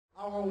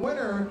Our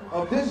winner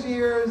of this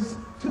year's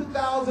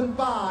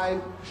 2005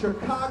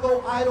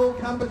 Chicago Idol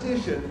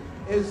competition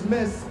is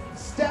Miss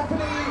Stephanie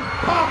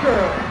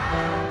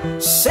Parker.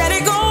 Said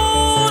it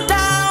go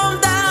down,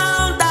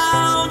 down,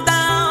 down,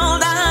 down,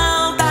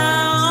 down,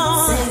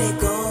 down. Said it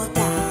go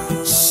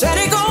down. Said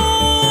it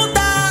go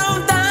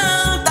down,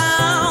 down,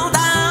 down,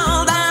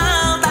 down,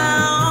 down,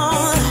 down.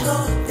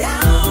 Go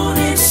down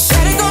and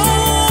said it go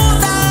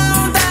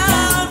down,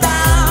 down,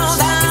 down,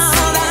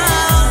 down,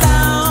 down,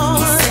 down.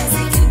 He says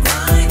he can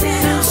wind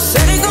it up.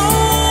 Said it go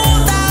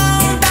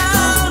down,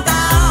 down,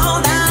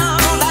 down, down,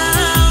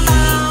 down,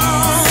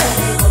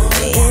 down.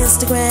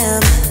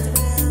 Instagram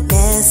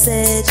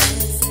message,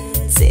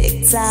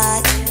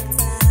 TikTok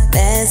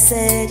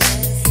message,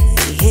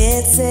 he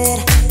hits it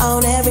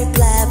on every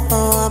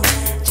platform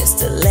just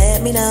to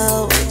let me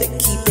know to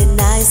keep it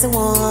nice and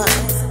warm.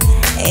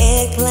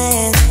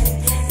 Eggplant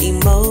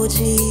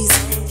emojis,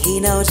 he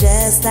know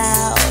just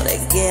how to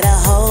get a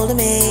hold of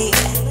me.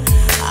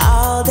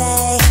 All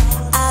day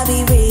I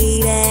be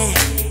reading,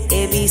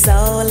 it be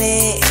so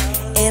lit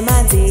in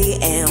my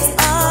DMs.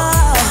 Oh,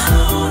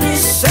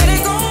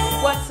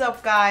 what's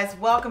up, guys?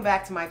 Welcome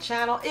back to my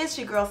channel. It's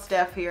your girl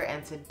Steph here,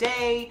 and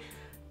today,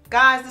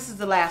 guys, this is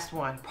the last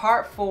one,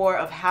 part 4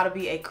 of how to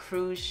be a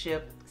cruise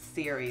ship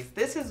series.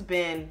 This has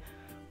been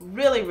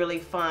really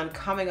fun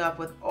coming up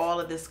with all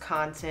of this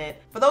content.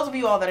 For those of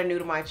you all that are new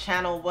to my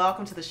channel,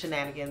 welcome to the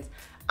shenanigans.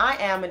 I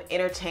am an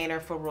entertainer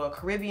for Royal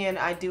Caribbean.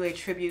 I do a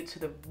tribute to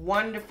the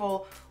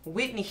wonderful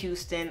Whitney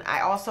Houston.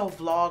 I also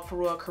vlog for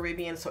Royal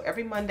Caribbean, so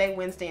every Monday,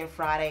 Wednesday, and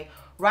Friday,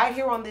 right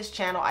here on this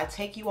channel, I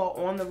take you all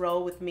on the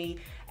road with me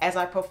as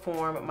I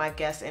perform my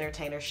guest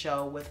entertainer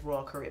show with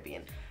Royal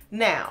Caribbean.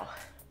 Now,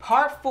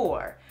 part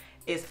 4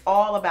 is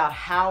all about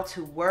how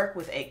to work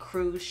with a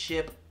cruise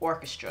ship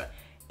orchestra.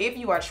 If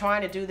you are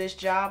trying to do this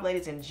job,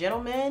 ladies and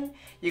gentlemen,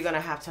 you're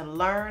gonna have to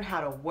learn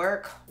how to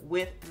work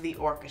with the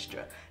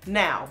orchestra.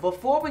 Now,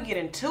 before we get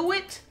into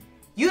it,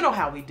 you know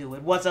how we do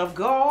it. What's up,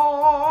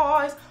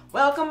 guys?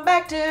 Welcome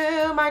back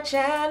to my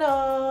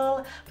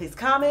channel. Please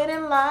comment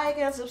and like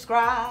and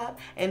subscribe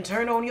and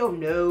turn on your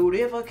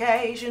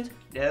notifications.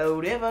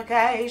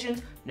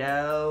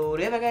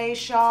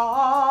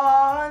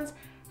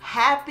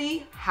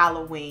 Happy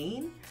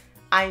Halloween.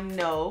 I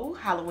know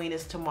Halloween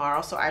is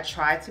tomorrow, so I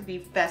try to be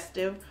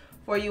festive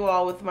for you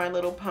all with my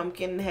little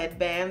pumpkin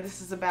headband.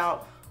 This is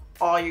about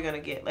all you're gonna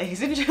get,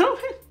 ladies and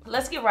gentlemen.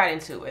 Let's get right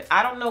into it.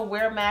 I don't know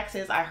where Max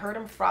is. I heard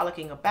him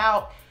frolicking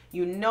about.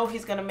 You know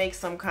he's gonna make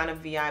some kind of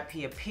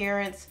VIP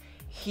appearance.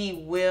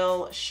 He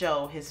will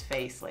show his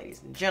face,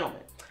 ladies and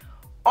gentlemen.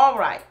 All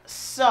right,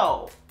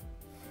 so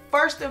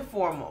first and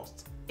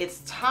foremost,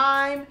 it's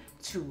time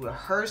to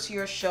rehearse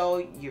your show.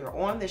 You're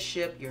on the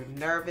ship, you're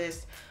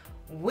nervous.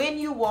 When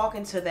you walk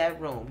into that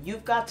room,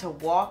 you've got to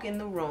walk in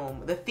the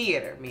room, the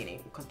theater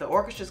meaning, because the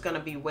orchestra's gonna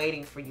be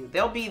waiting for you.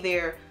 They'll be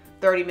there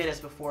 30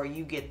 minutes before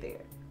you get there.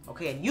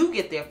 Okay, and you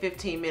get there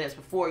 15 minutes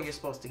before you're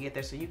supposed to get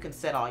there so you can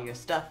set all your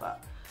stuff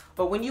up.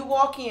 But when you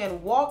walk in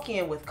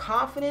with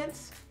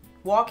confidence,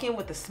 walk in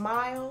with a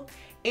smile,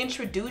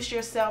 introduce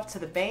yourself to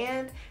the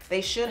band. They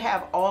should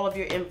have all of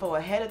your info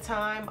ahead of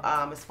time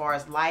as far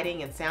as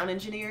lighting and sound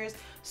engineers.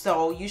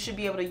 So you should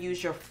be able to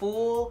use your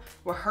full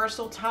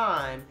rehearsal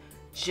time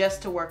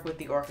just to work with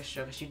the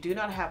orchestra, because you do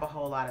not have a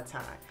whole lot of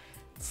time.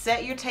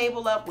 Set your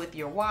table up with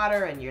your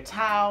water and your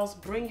towels.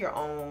 Bring your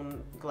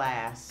own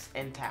glass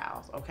and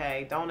towels,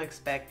 okay? Don't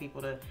expect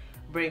people to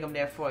bring them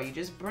there for you.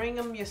 Just bring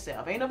them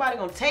yourself. Ain't nobody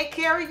gonna take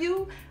care of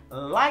you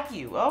like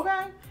you,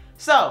 okay?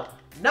 So,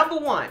 number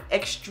 1,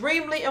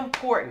 extremely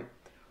important,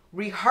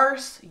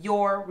 rehearse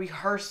your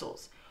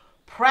rehearsals.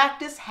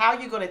 Practice how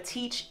you're gonna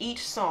teach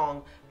each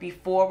song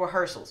before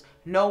rehearsals.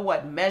 Know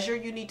what measure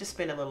you need to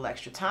spend a little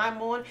extra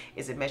time on.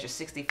 Is it measure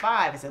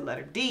 65? Is it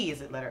letter D?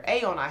 Is it letter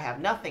A on I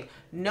Have Nothing?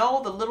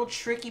 Know the little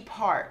tricky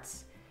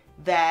parts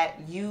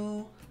that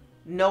you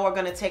know are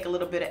gonna take a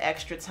little bit of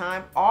extra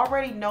time.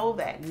 Already know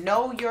that.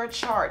 Know your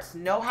charts.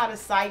 Know how to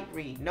sight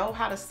read. Know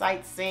how to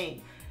sight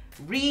sing.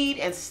 Read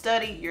and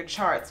study your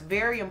charts.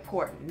 Very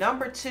important.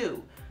 Number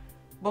 2,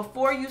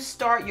 before you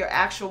start your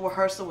actual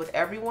rehearsal with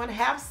everyone,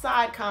 have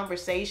side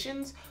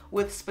conversations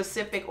with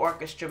specific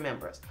orchestra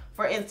members.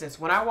 For instance,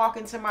 when I walk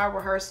into my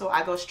rehearsal,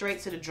 I go straight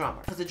to the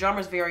drummer, because the drummer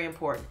is very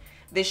important.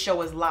 This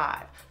show is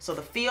live. So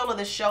the feel of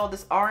the show,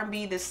 this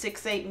R&B, this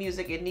 6/8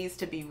 music, it needs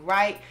to be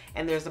right.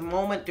 And there's a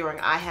moment during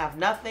I Have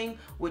Nothing,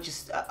 which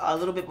is a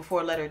little bit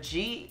before letter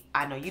G.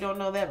 I know you don't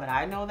know that, but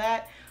I know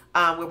that.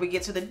 Where we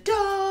get to the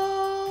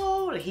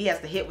do, he has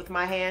to hit with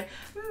my hand.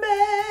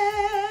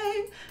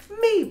 Make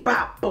me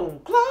bop,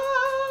 boom,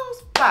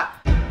 close, bop.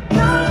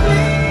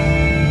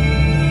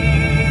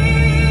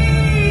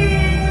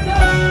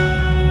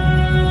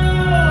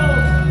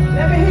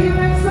 Let me hear you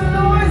make some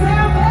noise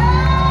out there.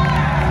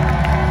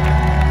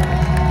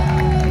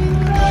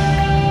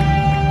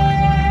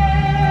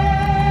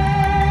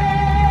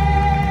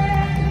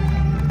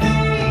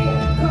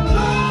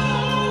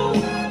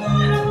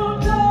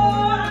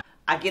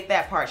 I get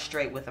that part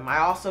straight with him. I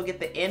also get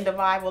the end of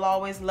I Will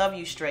Always Love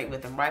You straight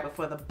with him right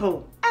before the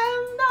boom.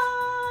 And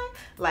I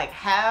Like,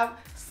 have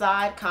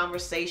side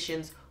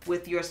conversations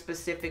with your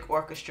specific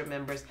orchestra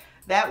members.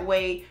 That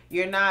way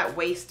you're not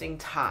wasting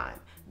time.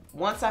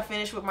 Once I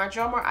finish with my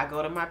drummer, I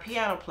go to my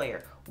piano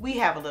player. We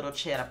have a little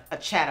chat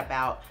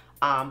about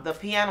the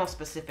piano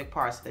specific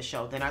parts of the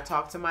show. Then I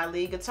talk to my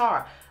lead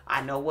guitar.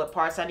 I know what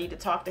parts I need to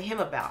talk to him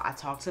about. I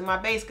talk to my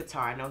bass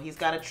guitar. I know he's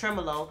got a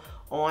tremolo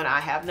on I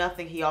Have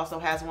Nothing. He also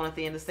has one at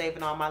the end of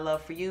Saving All My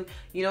Love for You.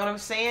 You know what I'm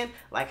saying?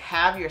 Like,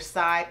 have your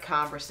side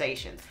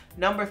conversations.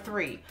 Number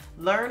 3,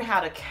 learn how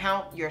to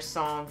count your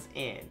songs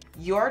in.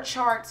 Your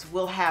charts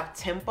will have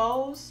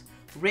tempos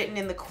written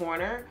in the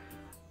corner,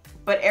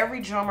 but every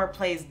drummer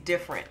plays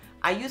different.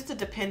 I used to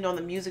depend on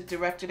the music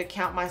director to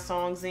count my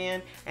songs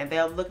in, and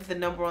they'll look at the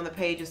number on the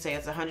page and say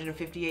it's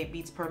 158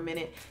 beats per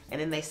minute, and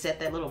then they set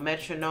that little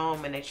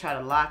metronome and they try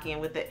to lock in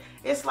with it.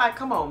 It's like,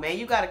 come on, man,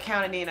 you got to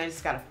count it in. I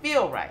just got to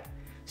feel right.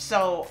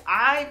 So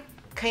I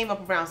came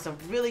up around some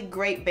really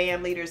great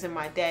band leaders in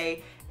my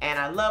day, and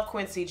I love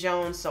Quincy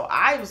Jones, so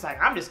I was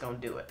like, I'm just gonna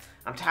do it.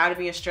 I'm tired of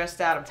being stressed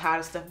out. I'm tired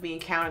of stuff being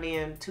counted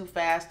in too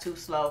fast, too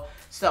slow.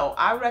 So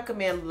I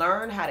recommend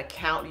learn how to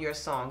count your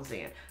songs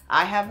in.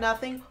 I Have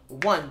Nothing,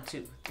 1,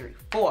 2, 3,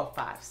 4,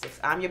 5, 6.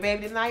 I'm Your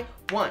Baby Tonight,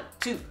 1,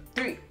 2,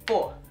 3,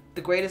 4.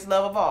 The Greatest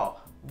Love of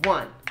All,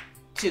 1,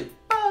 2.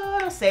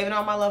 Saving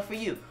All My Love for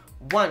You,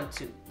 1,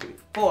 2, 3,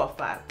 4,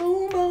 5.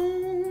 Boom,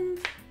 boom.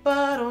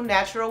 But on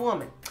Natural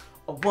Woman,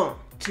 1,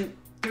 2,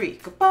 3.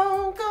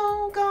 Boom,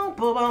 boom, boom,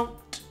 boom, boom.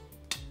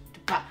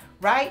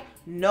 Right?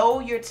 Know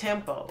your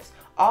tempos.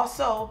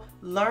 Also,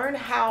 learn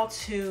how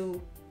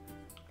to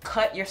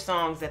cut your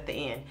songs at the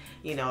end.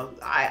 You know,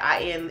 I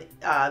end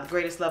The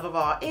Greatest Love of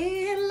All,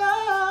 in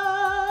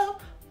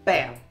love,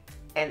 bam.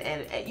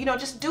 And you know,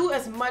 just do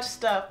as much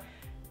stuff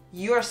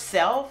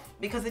yourself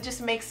because it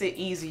just makes it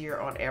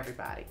easier on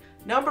everybody.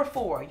 Number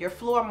 4, your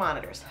floor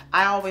monitors.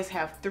 I always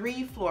have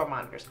 3 floor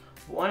monitors.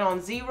 1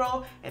 on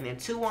 0 and then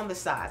 2 on the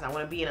sides. I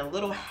want to be in a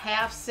little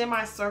half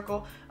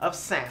semicircle of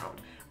sound.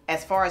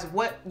 As far as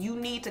what you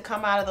need to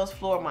come out of those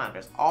floor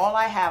monitors, all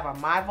I have are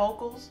my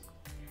vocals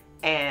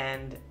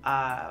and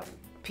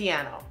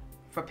piano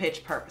for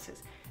pitch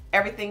purposes.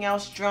 Everything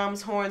else,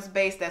 drums, horns,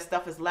 bass, that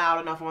stuff is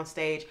loud enough on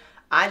stage.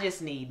 I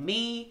just need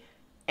me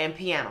and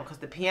piano because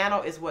the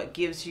piano is what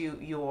gives you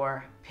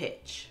your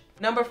pitch.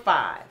 Number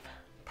 5,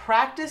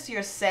 practice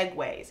your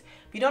segues.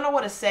 If you don't know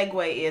what a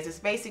segue is, it's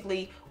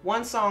basically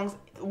one song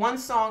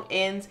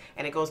ends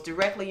and it goes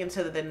directly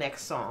into the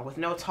next song with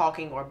no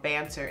talking or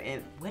banter.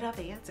 And what a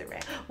banter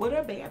at? What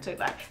a banter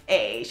like?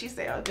 Hey, she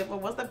said, oh, Diva,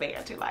 what's the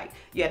banter like?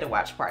 You had to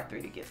watch part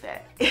 3 to get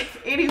that.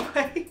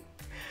 Anyway,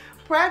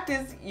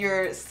 practice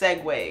your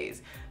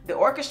segues. The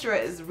orchestra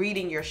is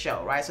reading your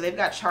show, right? So they've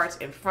got charts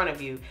in front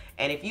of you.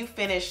 And if you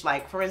finish,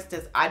 like for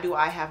instance, I do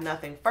I Have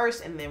Nothing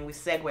first and then we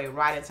segue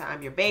right into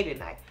I'm Your Baby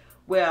Tonight.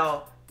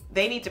 Well,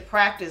 they need to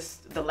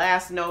practice the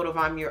last note of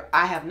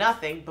I Have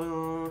Nothing,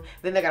 boom.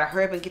 Then they gotta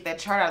hurry up and get that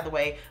chart out of the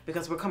way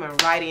because we're coming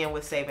right in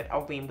with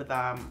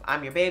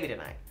I'm Your Baby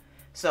Tonight.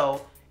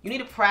 So you need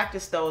to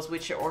practice those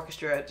with your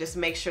orchestra. Just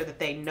make sure that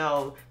they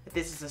know that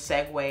this is a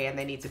segue and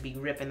they need to be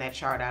ripping that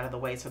chart out of the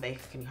way so they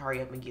can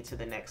hurry up and get to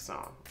the next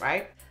song,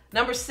 right?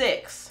 Number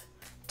 6,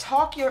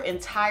 talk your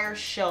entire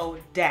show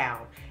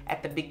down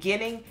at the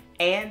beginning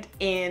and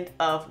end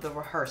of the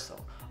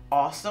rehearsal.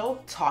 Also,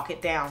 talk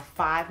it down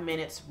 5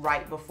 minutes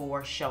right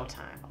before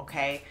showtime,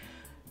 okay?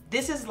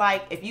 This is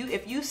like, if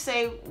you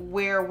say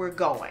where we're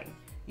going,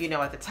 you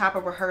know, at the top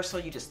of rehearsal,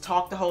 you just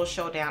talk the whole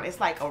show down.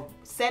 It's like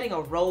setting a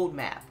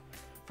roadmap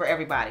for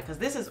everybody because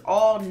this is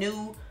all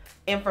new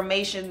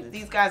information.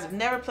 These guys have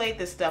never played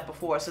this stuff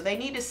before, so they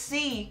need to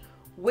see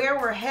where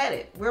we're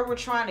headed, where we're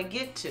trying to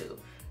get to,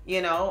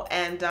 you know?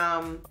 And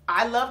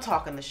I love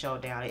talking the show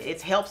down.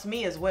 It helps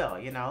me as well,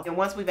 you know? And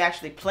once we've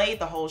actually played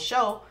the whole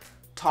show,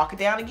 talk it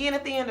down again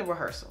at the end of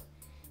rehearsal.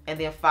 And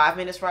then 5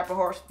 minutes right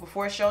before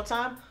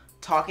showtime,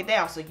 talk it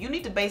down. So you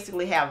need to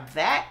basically have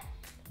that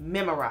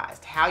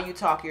memorized, how you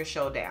talk your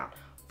show down.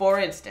 For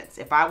instance,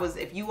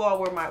 if you all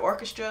were my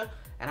orchestra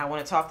and I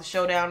want to talk the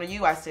show down to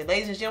you, I say,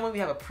 ladies and gentlemen, we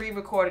have a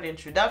pre-recorded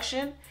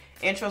introduction.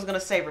 Intro's gonna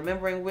say,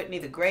 remembering Whitney,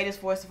 the greatest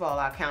voice of all.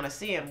 I'll count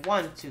us in.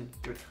 1, 2,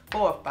 3,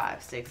 4,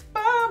 5, 6.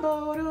 Boom,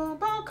 boom,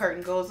 boom.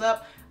 Curtain goes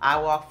up. I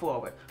walk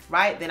forward,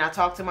 right? Then I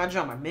talk to my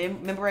drummer.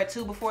 Remember at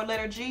 2 before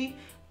letter G?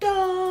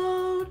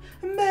 Don't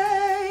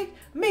make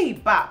me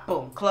bop,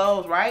 boom,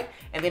 close, right?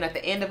 And then at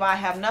the end of I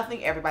Have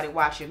Nothing, everybody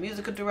watch your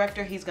musical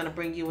director. He's gonna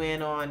bring you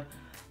in on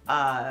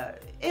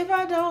If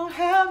I Don't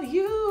Have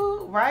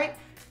You, right?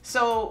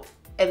 So,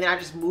 and then I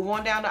just move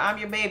on down to I'm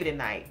Your Baby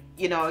Tonight.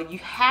 You know, you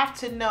have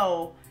to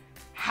know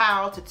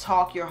how to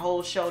talk your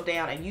whole show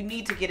down, and you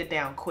need to get it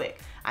down quick.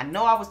 I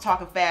know I was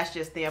talking fast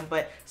just then,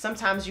 but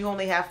sometimes you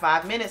only have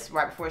 5 minutes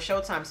right before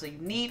showtime, so you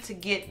need to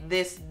get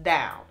this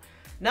down.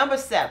 Number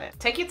 7,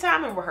 take your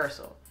time in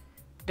rehearsal.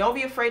 Don't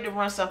be afraid to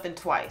run something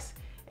twice.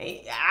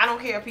 I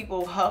don't care if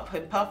people huff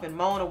and puff and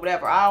moan or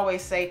whatever. I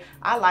always say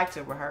I like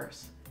to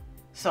rehearse.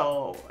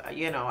 So,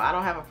 you know, I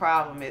don't have a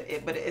problem,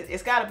 but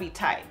it's got to be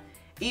tight.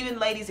 Even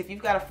ladies, if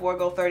you've got to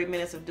forego 30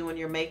 minutes of doing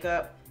your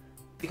makeup,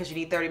 because you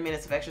need 30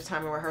 minutes of extra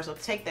time in rehearsal,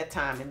 take that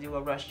time and do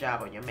a rush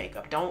job on your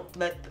makeup. Don't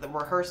let the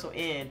rehearsal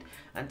end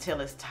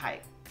until it's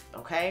tight,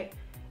 okay?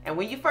 And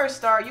when you first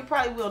start, you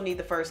probably will need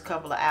the first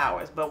couple of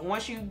hours, but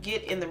once you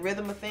get in the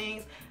rhythm of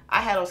things,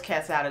 I had those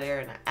cats out of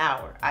there in an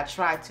hour. I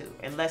try to,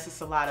 unless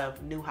it's a lot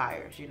of new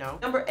hires, you know?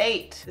 Number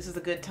 8, this is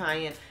a good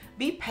tie-in.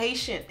 Be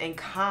patient and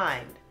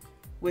kind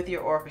with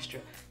your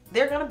orchestra.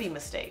 There are gonna be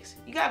mistakes.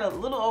 You got a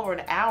little over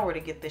an hour to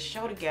get this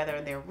show together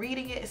and they're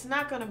reading it. It's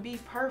not gonna be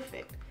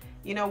perfect.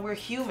 You know, we're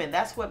human.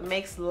 That's what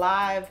makes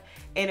live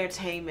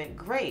entertainment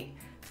great.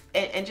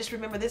 And just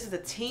remember, this is a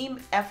team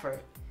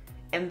effort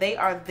and they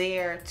are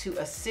there to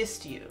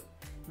assist you.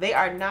 They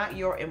are not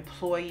your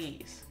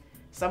employees.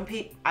 Some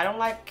people, I don't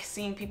like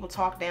seeing people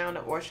talk down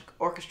to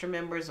orchestra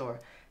members or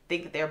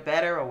think that they're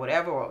better or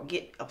whatever, or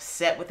get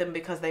upset with them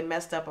because they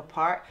messed up a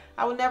part.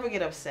 I would never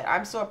get upset.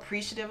 I'm so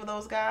appreciative of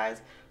those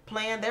guys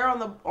playing. They're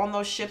on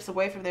those ships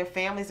away from their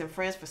families and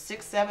friends for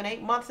 6, 7,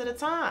 8 months at a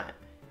time.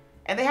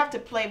 And they have to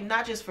play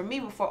not just for me,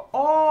 but for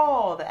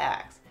all the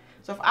acts.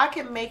 So if I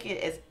can make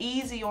it as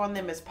easy on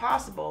them as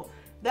possible,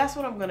 that's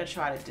what I'm gonna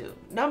try to do.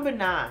 Number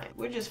 9,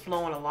 we're just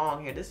flowing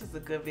along here. This is a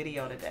good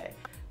video today.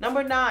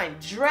 Number 9,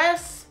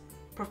 dress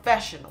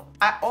professional.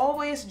 I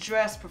always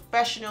dress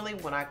professionally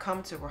when I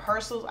come to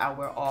rehearsals. I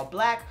wear all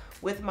black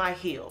with my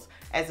heels.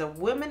 As a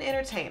women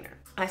entertainer,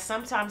 I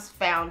sometimes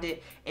found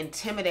it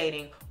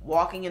intimidating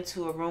walking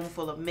into a room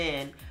full of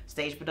men,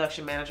 stage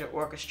production manager,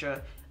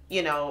 orchestra.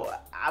 You know,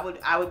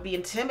 I would be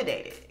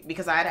intimidated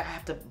because I'd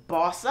have to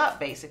boss up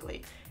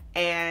basically.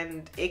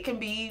 And it can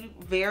be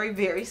very,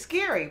 very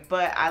scary.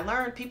 But I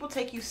learned people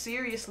take you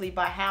seriously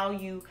by how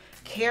you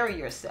carry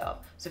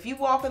yourself. So if you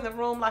walk in the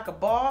room like a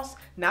boss,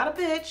 not a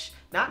bitch,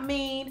 not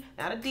mean,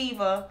 not a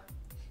diva,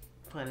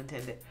 pun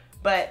intended,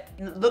 but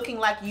looking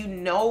like you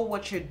know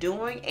what you're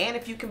doing, and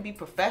if you can be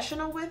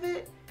professional with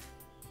it,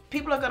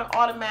 people are going to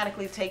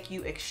automatically take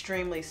you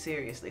extremely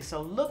seriously.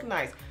 So look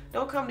nice.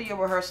 Don't come to your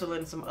rehearsal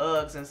in some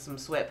Uggs and some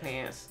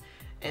sweatpants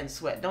and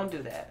sweat. Don't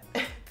do that.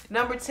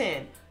 Number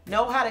 10,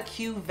 know how to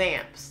cue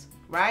vamps,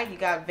 right? You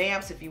got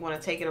vamps if you want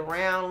to take it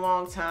around a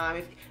long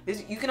time.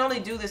 You can only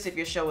do this if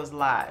your show is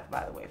live,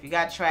 by the way. If you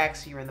got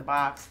tracks, you're in the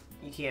box,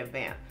 you can't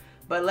vamp.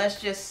 But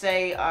let's just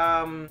say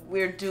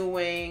we're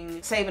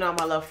doing Saving All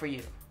My Love for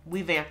You.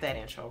 We vamp that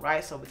intro,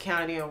 right? So we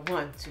count it in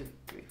 1, 2,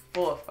 3,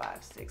 4,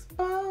 5, 6.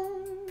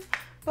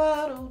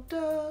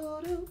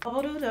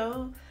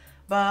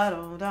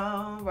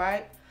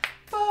 Right?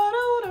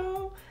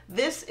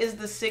 This is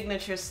the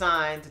signature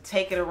sign to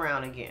take it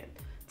around again.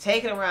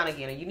 Take it around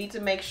again. And you need to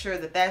make sure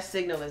that that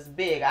signal is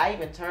big. I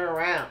even turn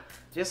around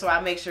just so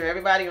I make sure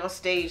everybody on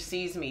stage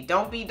sees me.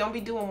 Don't be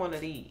doing one of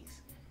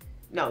these.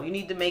 No, you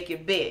need to make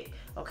it big,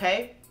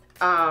 okay?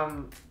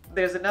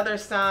 There's another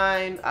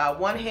sign,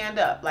 one hand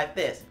up like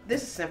this.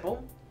 This is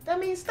simple. That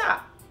means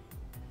stop.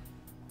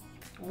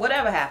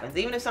 Whatever happens,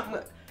 even if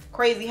something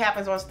crazy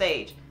happens on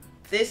stage,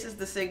 this is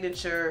the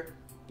signature,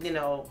 you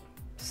know,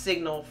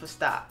 signal for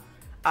stop.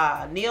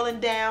 Kneeling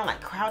down,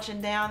 like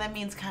crouching down, that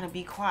means kind of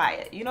be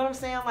quiet. You know what I'm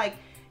saying? Like,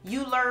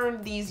 you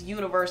learn these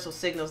universal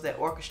signals that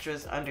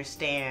orchestras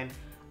understand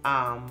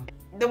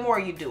the more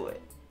you do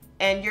it.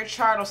 And your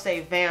chart will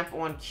say vamp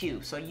on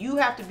cue. So you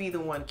have to be the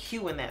one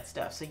cueing that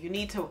stuff. So you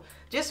need to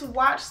just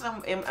watch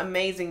some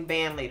amazing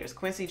band leaders.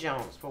 Quincy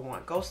Jones, for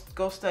one.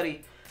 Go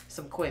study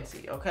some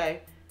Quincy,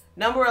 okay?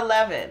 Number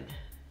 11,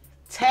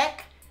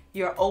 tech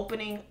your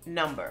opening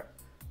number.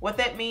 What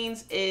that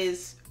means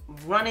is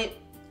run it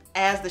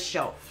as the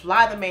show.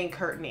 Fly the main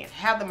curtain in.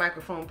 Have the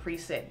microphone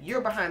preset.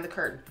 You're behind the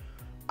curtain,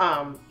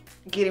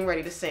 getting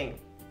ready to sing.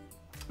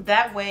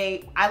 That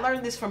way, I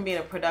learned this from being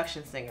a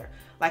production singer.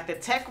 Like, the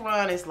tech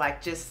run is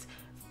like just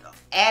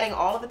adding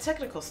all of the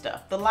technical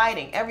stuff, the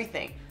lighting,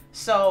 everything.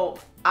 So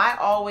I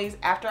always,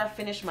 after I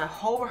finish my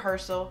whole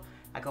rehearsal,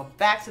 I go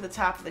back to the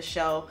top of the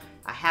show.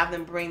 I have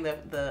them bring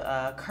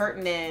the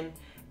curtain in,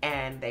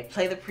 and they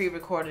play the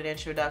pre-recorded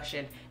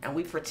introduction, and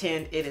we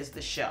pretend it is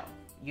the show.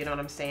 You know what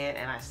I'm saying?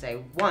 And I say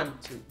 1,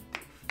 2,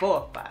 3,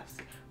 4, 5,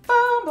 6,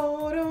 boom,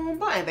 boom,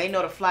 boom, and they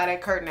know to fly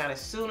that curtain out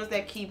as soon as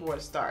that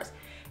keyboard starts.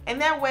 And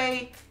that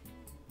way,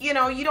 you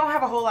know, you don't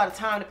have a whole lot of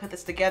time to put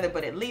this together,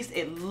 but at least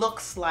it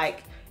looks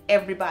like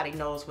everybody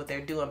knows what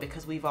they're doing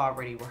because we've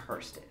already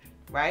rehearsed it,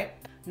 right?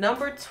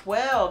 Number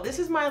 12, this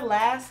is my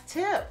last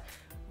tip.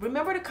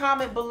 Remember to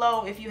comment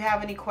below if you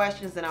have any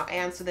questions, and I'll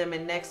answer them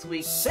in next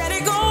week. Set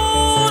it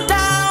go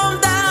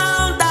down,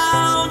 down,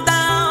 down,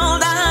 down,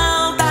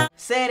 down, down.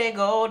 Said it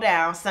go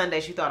down.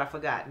 Sundays, you thought I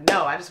forgot.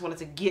 No, I just wanted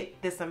to get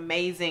this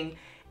amazing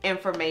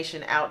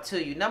information out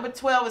to you. Number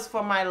 12 is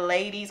for my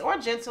ladies or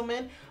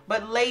gentlemen,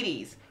 but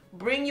ladies,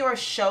 bring your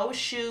show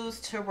shoes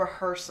to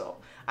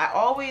rehearsal. I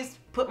always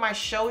put my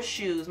show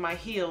shoes, my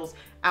heels,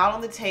 out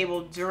on the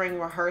table during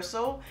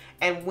rehearsal,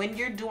 and when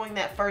you're doing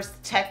that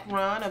first tech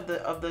run of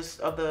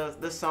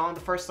the song,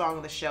 the first song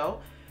of the show,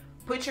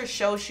 put your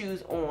show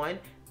shoes on,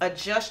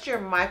 adjust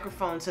your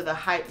microphone to the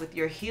height with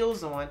your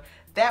heels on.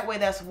 That way,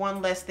 that's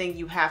one less thing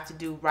you have to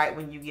do right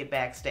when you get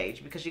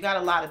backstage, because you got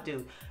a lot to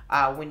do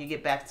when you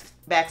get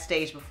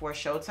backstage before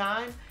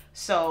showtime.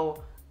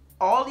 So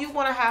All you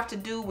want to have to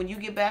do when you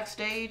get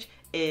backstage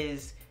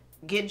is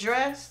get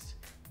dressed,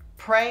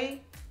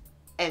 pray,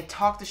 and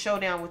talk the show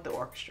down with the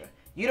orchestra.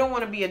 You don't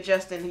want to be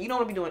adjusting. You don't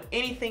want to be doing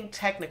anything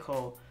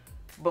technical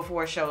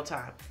before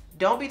showtime.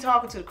 Don't be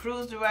talking to the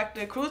cruise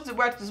director. Cruise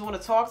directors want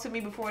to talk to me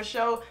before a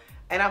show,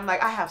 and I'm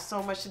like, I have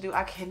so much to do.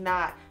 I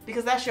cannot,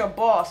 because that's your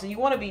boss, and you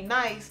want to be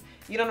nice.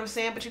 You know what I'm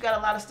saying? But you got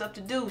a lot of stuff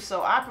to do.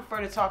 So I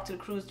prefer to talk to the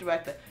cruise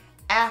director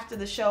after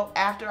the show,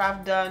 after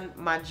I've done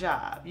my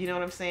job. You know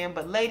what I'm saying?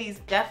 But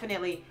ladies,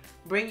 definitely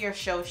bring your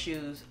show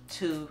shoes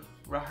to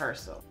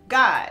rehearsal.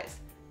 Guys,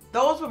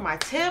 those were my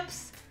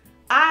tips.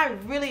 I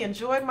really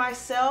enjoyed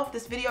myself.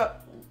 This video,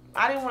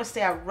 I didn't want to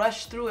say I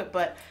rushed through it,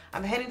 but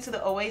I'm heading to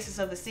the Oasis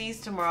of the Seas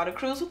tomorrow to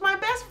cruise with my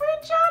best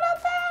friend,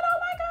 Jonathan. Oh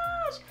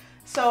my gosh.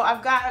 So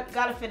I've got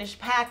to finish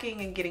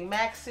packing and getting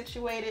Max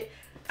situated.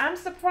 I'm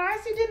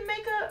surprised he didn't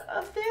make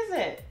a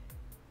visit.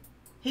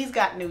 He's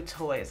got new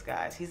toys,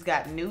 guys. He's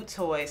got new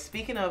toys.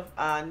 Speaking of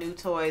new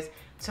toys,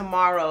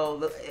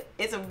 tomorrow,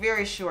 it's a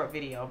very short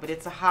video, but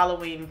it's a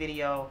Halloween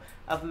video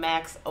of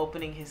Max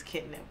opening his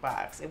KitKat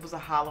box. It was a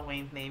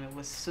Halloween theme. It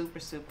was super,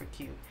 super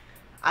cute.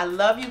 I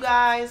love you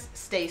guys.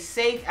 Stay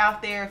safe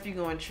out there if you're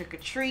going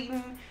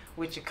trick-or-treating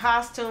with your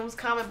costumes.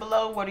 Comment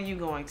below, what are you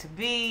going to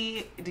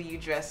be? Do you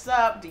dress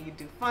up? Do you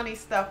do funny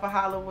stuff for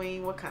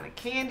Halloween? What kind of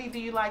candy do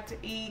you like to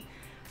eat?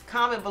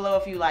 Comment below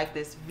if you like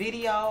this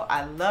video.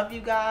 I love you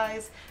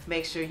guys.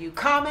 Make sure you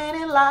comment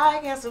and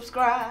like and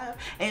subscribe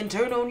and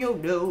turn on your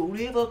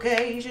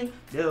notifications.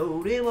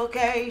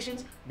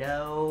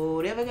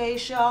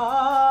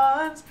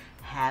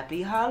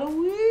 Happy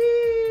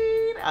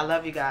Halloween. I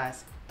love you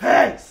guys.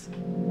 Peace.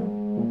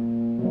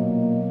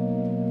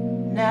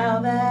 Now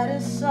that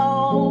it's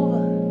over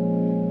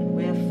and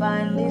we're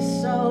finally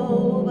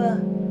sober,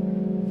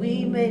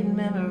 we made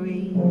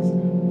memories.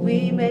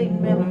 We made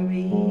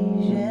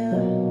memories, yeah.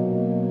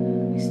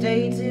 We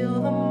stayed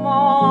till the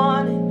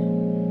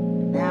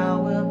morning, now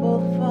we're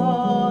both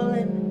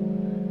falling.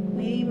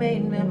 We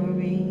made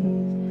memories,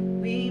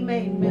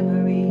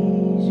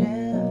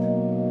 yeah.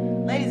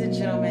 Ladies and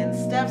gentlemen,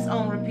 Steph's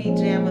on repeat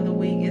jam of the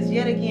week is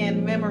yet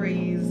again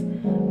Memories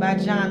by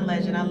John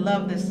Legend. I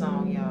love this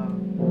song, y'all.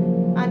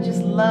 I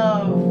just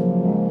love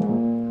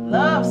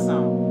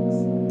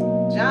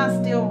songs.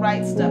 John still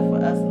writes stuff for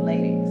us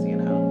ladies, you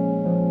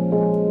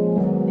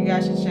know. You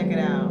guys should check it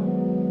out.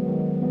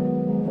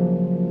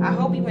 I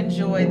hope you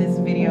enjoyed this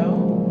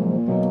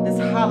video, this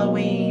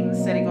Halloween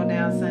Set It Go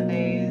Down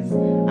Sundays.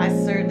 I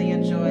certainly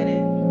enjoyed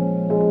it.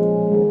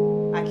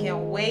 I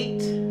can't wait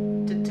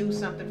to do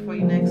something for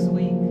you next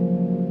week.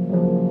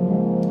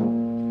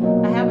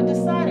 I haven't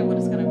decided what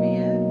it's going to be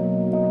yet.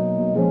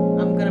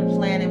 I'm going to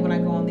plan it when I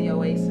go on the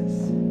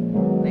Oasis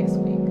next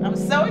week. I'm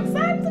so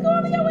excited to go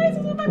on the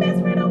Oasis with my best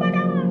friend. Oh my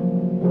God.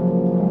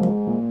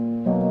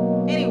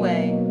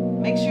 Anyway,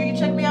 make sure you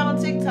check me out on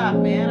TikTok,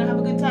 man. I have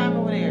a good time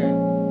over there.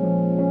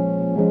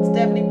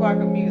 Stephanie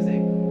Parker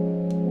Music.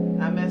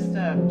 I messed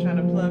up trying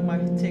to plug my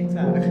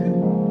TikTok.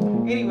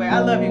 Anyway, I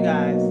love you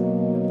guys.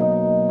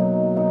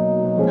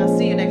 I'll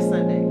see you next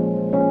Sunday.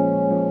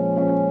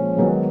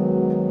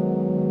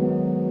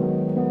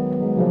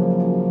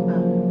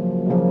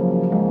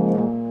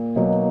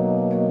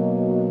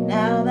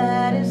 Now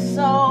that it's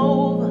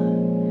over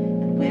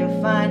and we're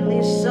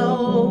finally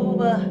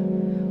sober,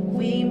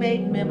 we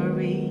made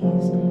memories.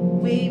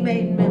 We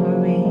made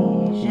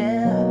memories,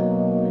 yeah.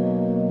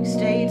 We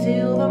stayed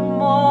till the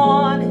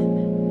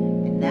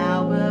morning, and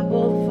now we're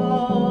both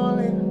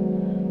falling,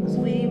 'cause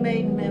we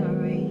made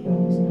memories,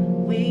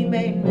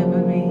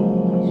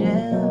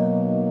 yeah.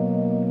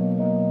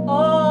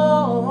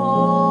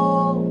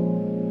 Oh,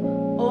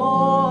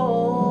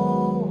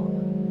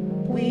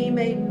 we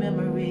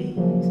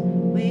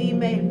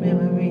made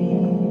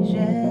memories,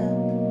 yeah.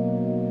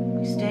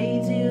 We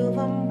stayed till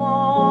the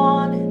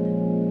morning,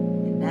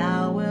 and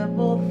now we're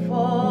both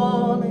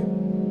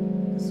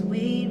falling, 'cause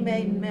we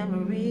made memories.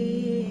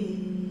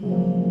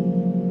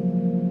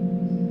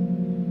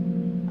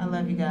 I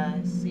love you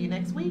guys. See you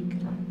next week.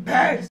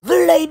 Peace.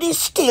 The lady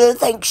still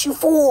thanks you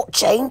for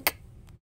watching.